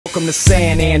Welcome to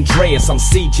San Andreas, I'm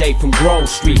CJ from Grove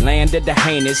Street. Land of the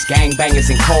heinous, gangbangers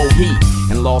in cold heat.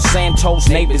 In Los Santos,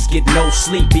 neighbors get no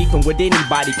sleep. Beefing with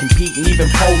anybody, competing, even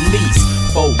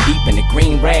police. Fold deep in the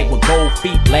green rag with gold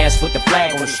feet. Blast with the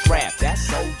flag on the strap,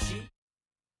 that's OG.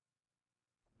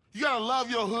 You gotta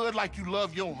love your hood like you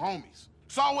love your homies.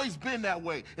 It's always been that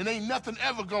way, and ain't nothing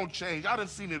ever gonna change. I done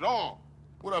seen it all.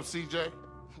 What up, CJ?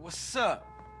 What's up?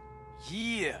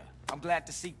 Yeah, I'm glad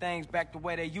to see things back the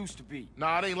way they used to be.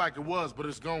 Nah, it ain't like it was, but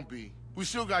it's gonna be. We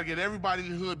still gotta get everybody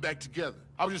in the hood back together.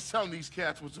 I was just telling these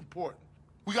cats what's important.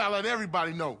 We gotta let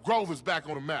everybody know Grove is back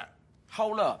on the map.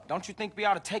 Hold up, don't you think we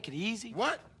ought to take it easy?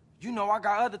 What? You know I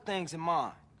got other things in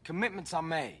mind. Commitments I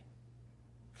made.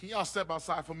 Can y'all step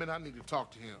outside for a minute? I need to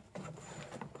talk to him.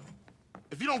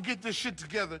 If you don't get this shit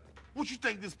together, what you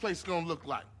think this place is gonna look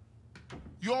like?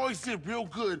 You always did real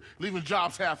good leaving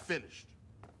jobs half finished.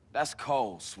 That's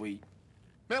cold, sweet.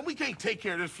 Man, we can't take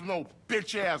care of this from no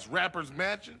bitch-ass rapper's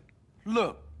mansion.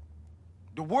 Look,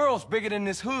 the world's bigger than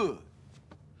this hood.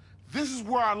 This is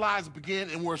where our lives begin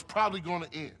and where it's probably gonna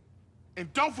end.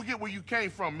 And don't forget where you came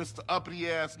from, Mr.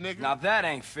 Uppity-ass nigga. Now that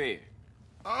ain't fair.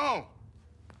 Oh.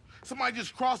 Somebody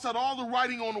just crossed out all the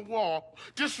writing on the wall,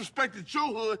 disrespected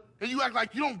your hood, and you act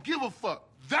like you don't give a fuck.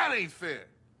 That ain't fair.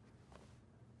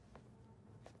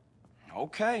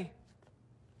 Okay.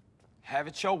 Have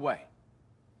it your way.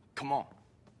 Come on.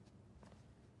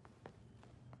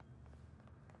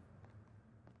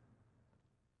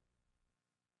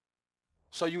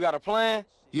 So you got a plan?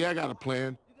 Yeah, I got a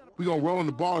plan. We gonna roll in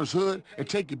the baller's hood and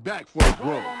take it back for a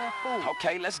Grove.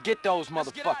 Okay, let's get those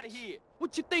motherfuckers. Get out of here.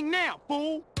 What you think now,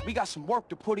 fool? We got some work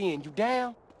to put in. You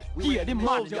down? Yeah, them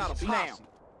miners got us now.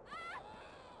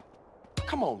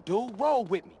 Come on, dude. Roll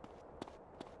with me.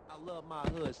 I love my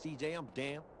hood, CJ. I'm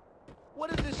damn. What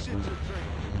is this shit you're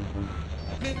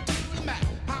drinking?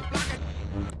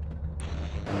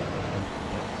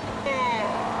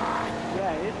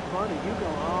 Yeah, it's funny. You go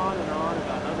on and on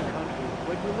about other countries,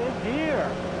 but you live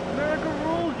here. America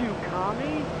rules you,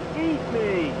 commie. Eat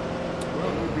me.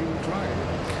 Well, we've been trying.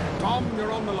 Tom,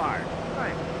 you're on the line.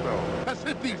 Thanks, so. Let's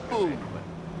hit these fools.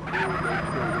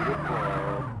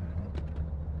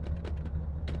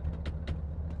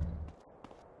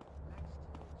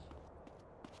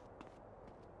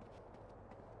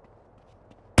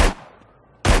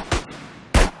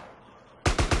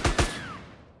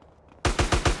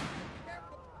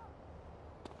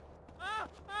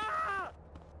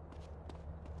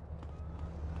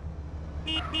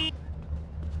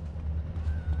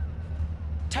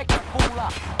 Take that fool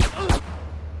out.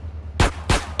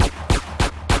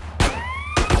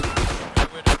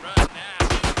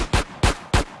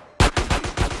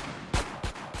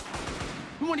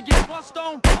 You wanna get bust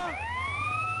on, huh?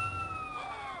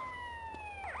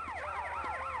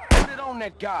 Put it on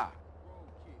that guy.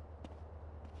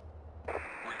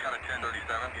 We got a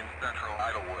 1037 in central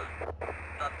Idlewood.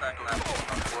 Suspect left on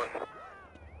foot.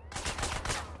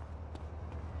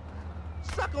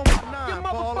 Suck on my nine, Them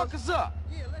ballers. motherfuckers up.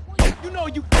 You know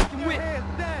you fucking with.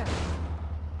 Hands down.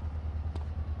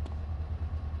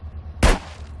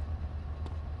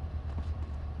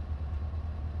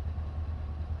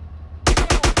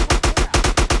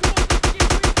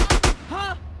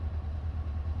 Huh?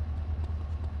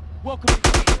 Welcome to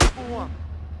the for one.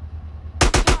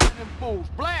 Them fools,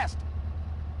 blast 'em.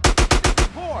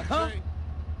 Boy, huh?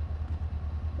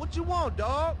 What you want,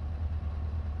 dog?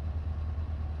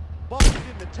 Ball's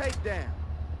getting the takedown.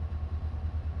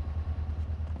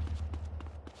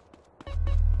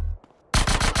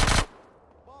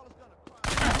 Ball's gonna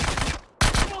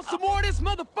cry. You want some more of this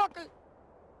motherfucker?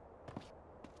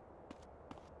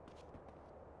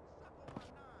 Suck on my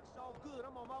nine, so good.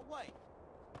 I'm on my way.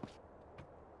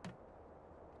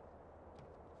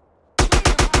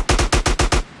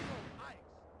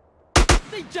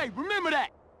 CJ, remember that.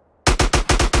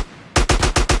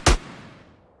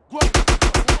 Oh,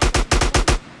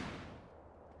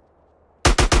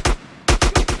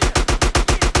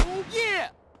 yeah!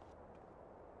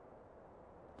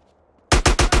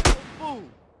 Fool.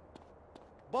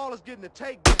 Ball is getting the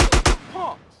takedown.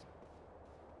 Punks!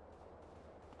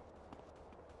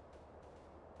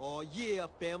 Oh yeah,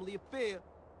 family affair.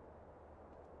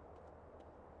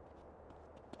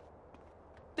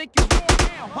 Think you're more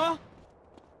now, huh?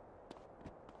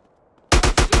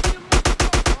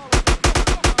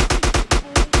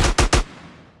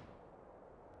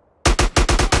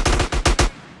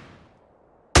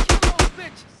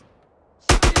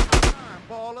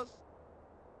 Ballers.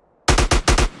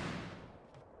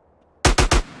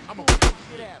 I'm gonna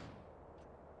Get at 'em.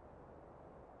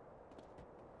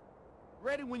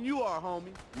 Ready when you are,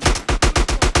 homie.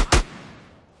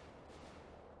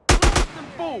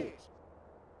 fools!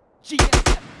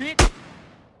 GSF, bitch!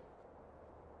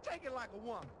 Take it like a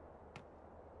woman.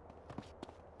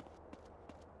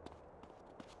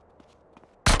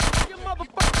 You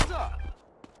motherfuckers up!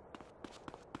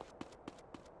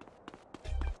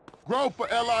 Grow for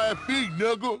LIFE,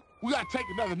 nigga. We gotta take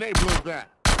another neighborhood back.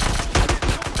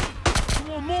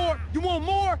 You want more? You want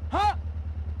more? Huh?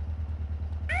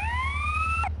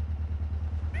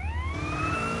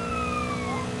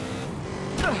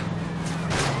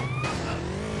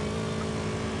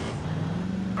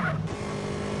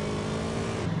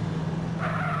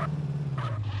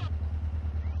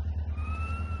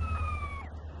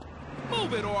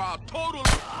 Move it or I'll totally...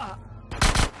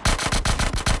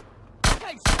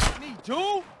 Can't stop me,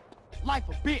 dude! Life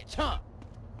a bitch, huh?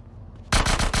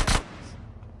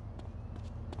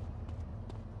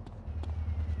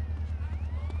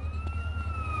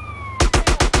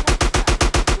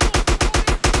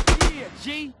 Yeah,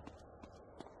 G!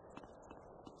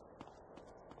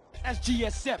 That's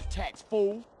GSF tax,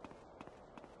 fool!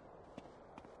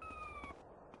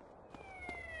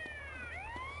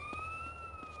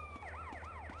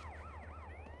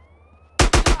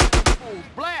 Fools,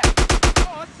 blast!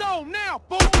 Oh, it's on now,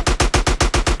 fool!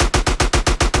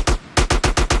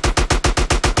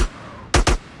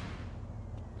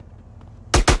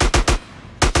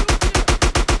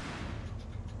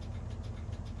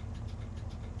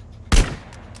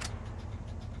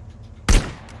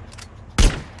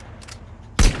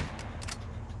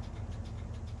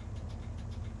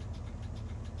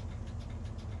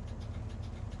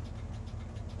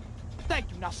 Thank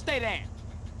you, now stay down.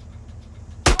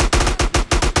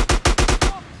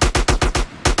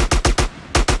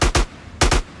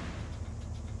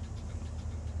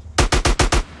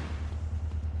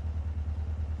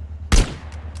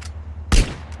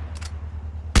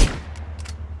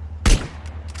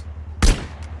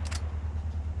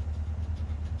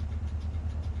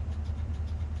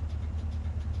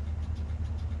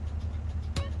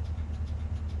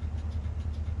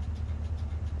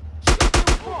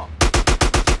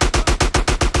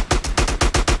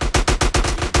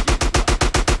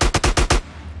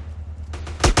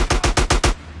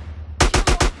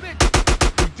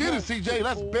 CJ,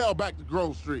 let's bail back to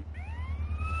Grove Street.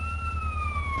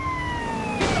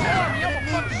 Get the army, I'm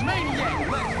a fucking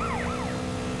maniac!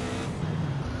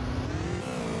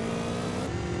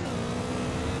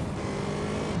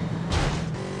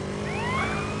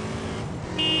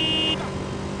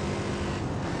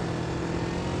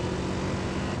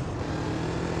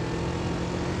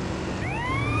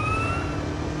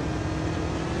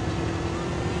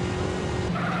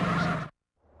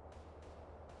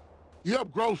 You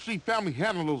help Grove Street family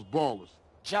handle those ballers.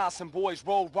 Johnson boys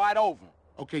rolled right over him.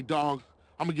 Okay, dog.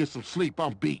 I'm gonna get some sleep.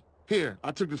 I'm beat. Here,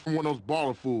 I took this from one of those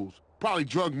baller fools. Probably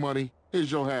drug money.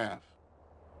 Here's your half.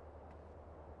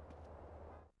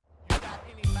 You got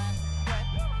any last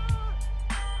questions?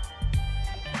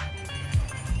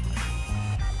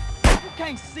 You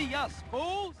can't see us,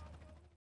 fools!